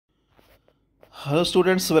Hello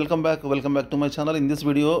students, welcome back to my channel. In this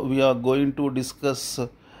video we are going to discuss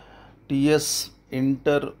TS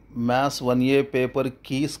Inter Mass 1A paper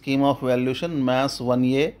key scheme of valuation. Mass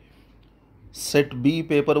 1A set B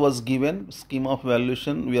paper was given, scheme of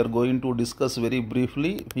valuation we are going to discuss very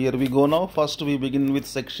briefly. Here we go now. First we begin with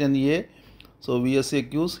section A. So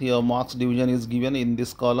VSAQs, here marks division is given in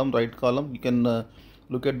this column, right column. You can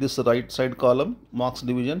look at this right side column, marks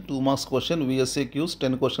division, 2 marks question, VSAQs,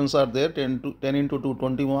 10 questions are there, 10 into 2,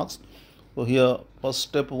 20 marks. So here first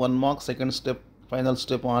step 1 mark, second step, final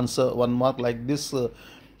step answer 1 mark, like this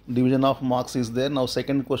division of marks is there. Now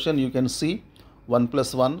second question you can see 1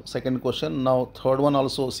 plus 1, second question. Now third one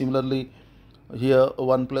also similarly, here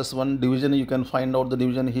 1 plus 1 division, you can find out the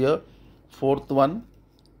division here. Fourth one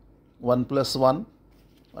 1 plus 1,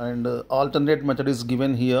 and alternate method is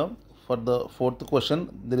given here. For the fourth question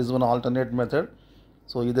there is one alternate method,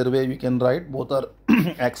 so either way we can write, both are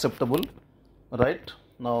acceptable, right?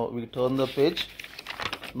 Now we turn the page.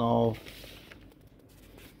 Now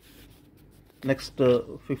next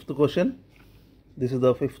fifth question, this is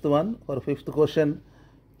the fifth one. For fifth question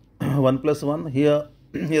 1 plus 1, here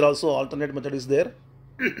also alternate method is there.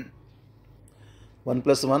 1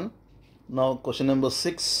 plus 1. Now question number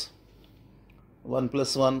 6, 1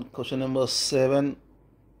 plus 1, question number 7,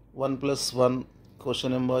 1 plus 1,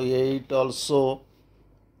 question number 8 also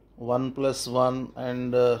 1 plus 1,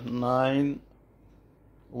 and 9,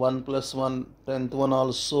 1 plus 1, 10th one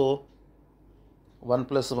also 1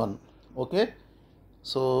 plus 1. Okay,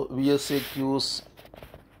 so VSAQs,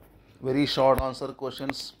 very short answer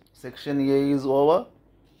questions. Section A is over.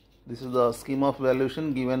 This is the scheme of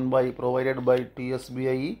valuation provided by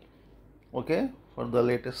TGBIE, okay, for the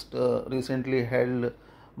latest recently held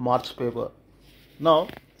March paper. Now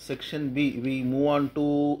section B, we move on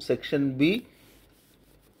to section B.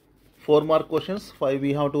 4 mark questions, 5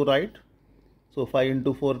 we have to write. So 5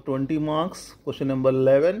 into 4, 20 marks. Question number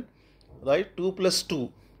 11, right? 2 plus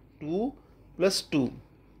 2, 2 plus 2.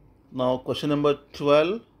 Now question number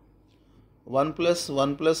 12, 1 plus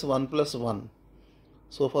 1 plus 1 plus 1.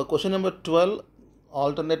 So for question number 12,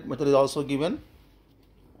 alternate method is also given.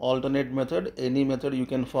 Alternate method, any method you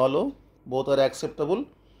can follow, both are acceptable.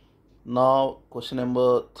 Now question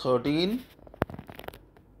number 13,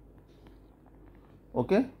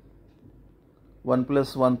 okay, 1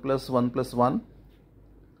 plus 1 plus 1 plus 1.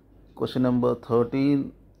 Question number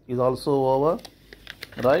 13 is also over,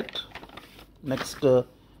 right? Next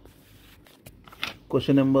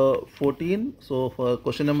question number 14. So for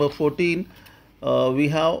question number 14 we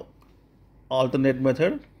have alternate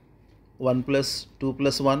method, 1 plus 2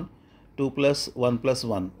 plus 1, 2 plus 1 plus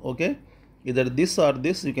 1, okay, either this or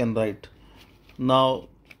this you can write. Now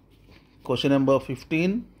question number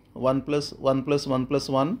 15, 1 plus 1 plus 1 plus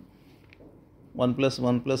 1, 1 plus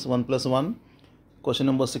 1 plus 1 plus 1. Question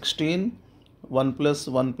number 16, 1 plus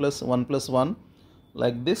 1 plus 1 plus 1,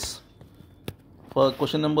 like this. For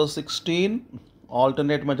question number 16,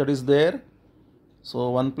 alternate method is there. So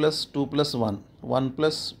 1 plus 2 plus 1, 1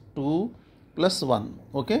 plus 2 plus 1,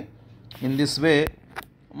 okay. In this way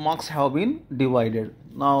marks have been divided.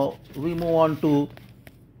 Now we move on to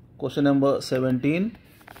question number 17.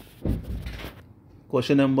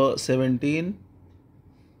 Question number 17,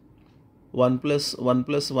 1 plus 1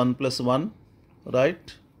 plus 1 plus 1,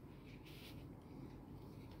 right?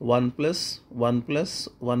 1 plus 1 plus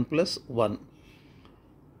 1 plus 1.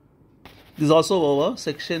 This is also over.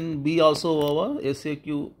 Section B also over.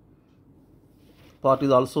 SAQ part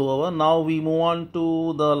is also over. Now we move on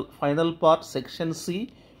to the final part, section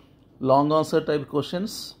C, long answer type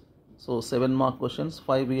questions. So 7 mark questions,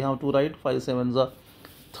 5 we have to write, 5 7s are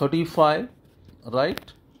 35,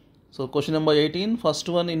 right? So question number 18, first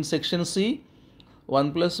one in section C,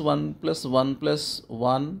 1 plus 1 plus 1 plus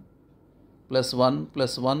 1 plus 1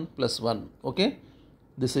 plus 1 plus 1, okay.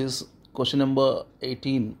 This is question number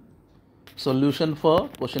 18. Solution for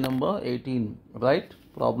question number 18, right?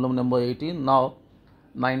 Problem number 18. Now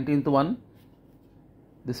 19th one,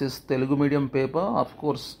 this is Telugu medium paper. Of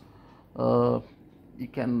course you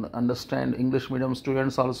can understand, English medium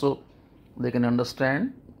students also, they can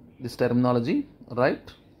understand this terminology,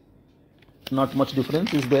 right? Not much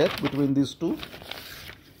difference is there between these two.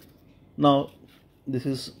 Now this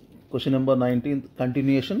is question number 19,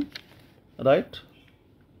 continuation, right?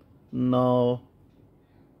 Now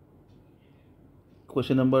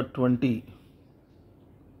question number 20,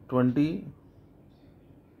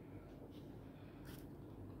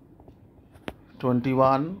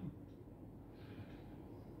 21,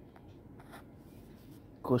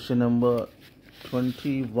 question number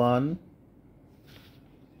 21,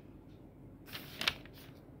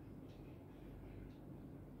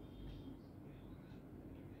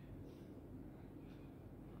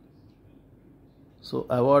 So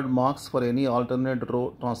award marks for any alternate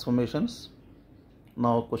row transformations.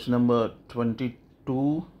 Now question number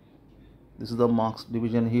 22. This is the marks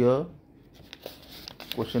division here.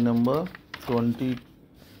 Question number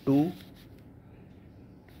 22.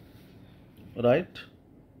 Right.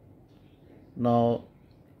 Now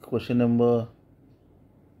question number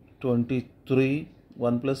 23.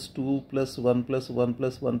 1 plus 2 plus 1 plus 1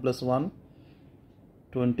 plus 1 plus 1.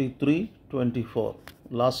 23, 24.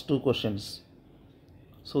 Last two questions.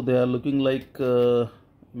 So they are looking like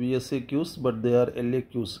VSAQs, but they are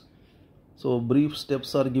LAQs. So brief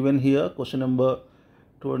steps are given here. Question number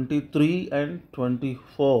 23 and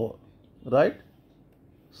 24. Right?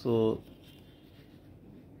 So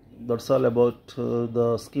that's all about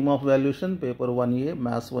the scheme of valuation, paper 1A,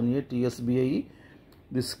 maths 1A, TSBIE.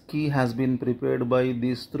 This key has been prepared by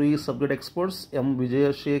these three subject experts: M.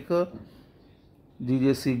 Vijayashekhar,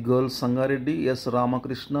 GJC Girls Sangareddy, S.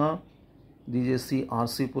 Ramakrishna, GJC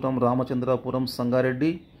RC Puram Ramachandrapuram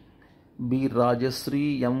Sangareddy, B.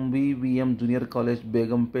 Rajasri, MVVM Junior College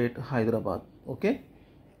Begumpet, Hyderabad. Okay,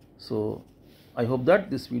 so I hope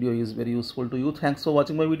that this video is very useful to you. Thanks for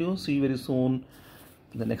watching my video. See you very soon.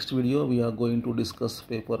 In the next video we are going to discuss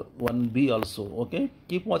paper 1B also. Okay,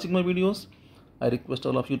 keep watching my videos. I request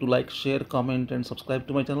all of you to like, share, comment and subscribe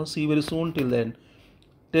to my channel. See you very soon. Till then,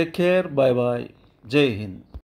 take care. Bye bye. Jai Hind.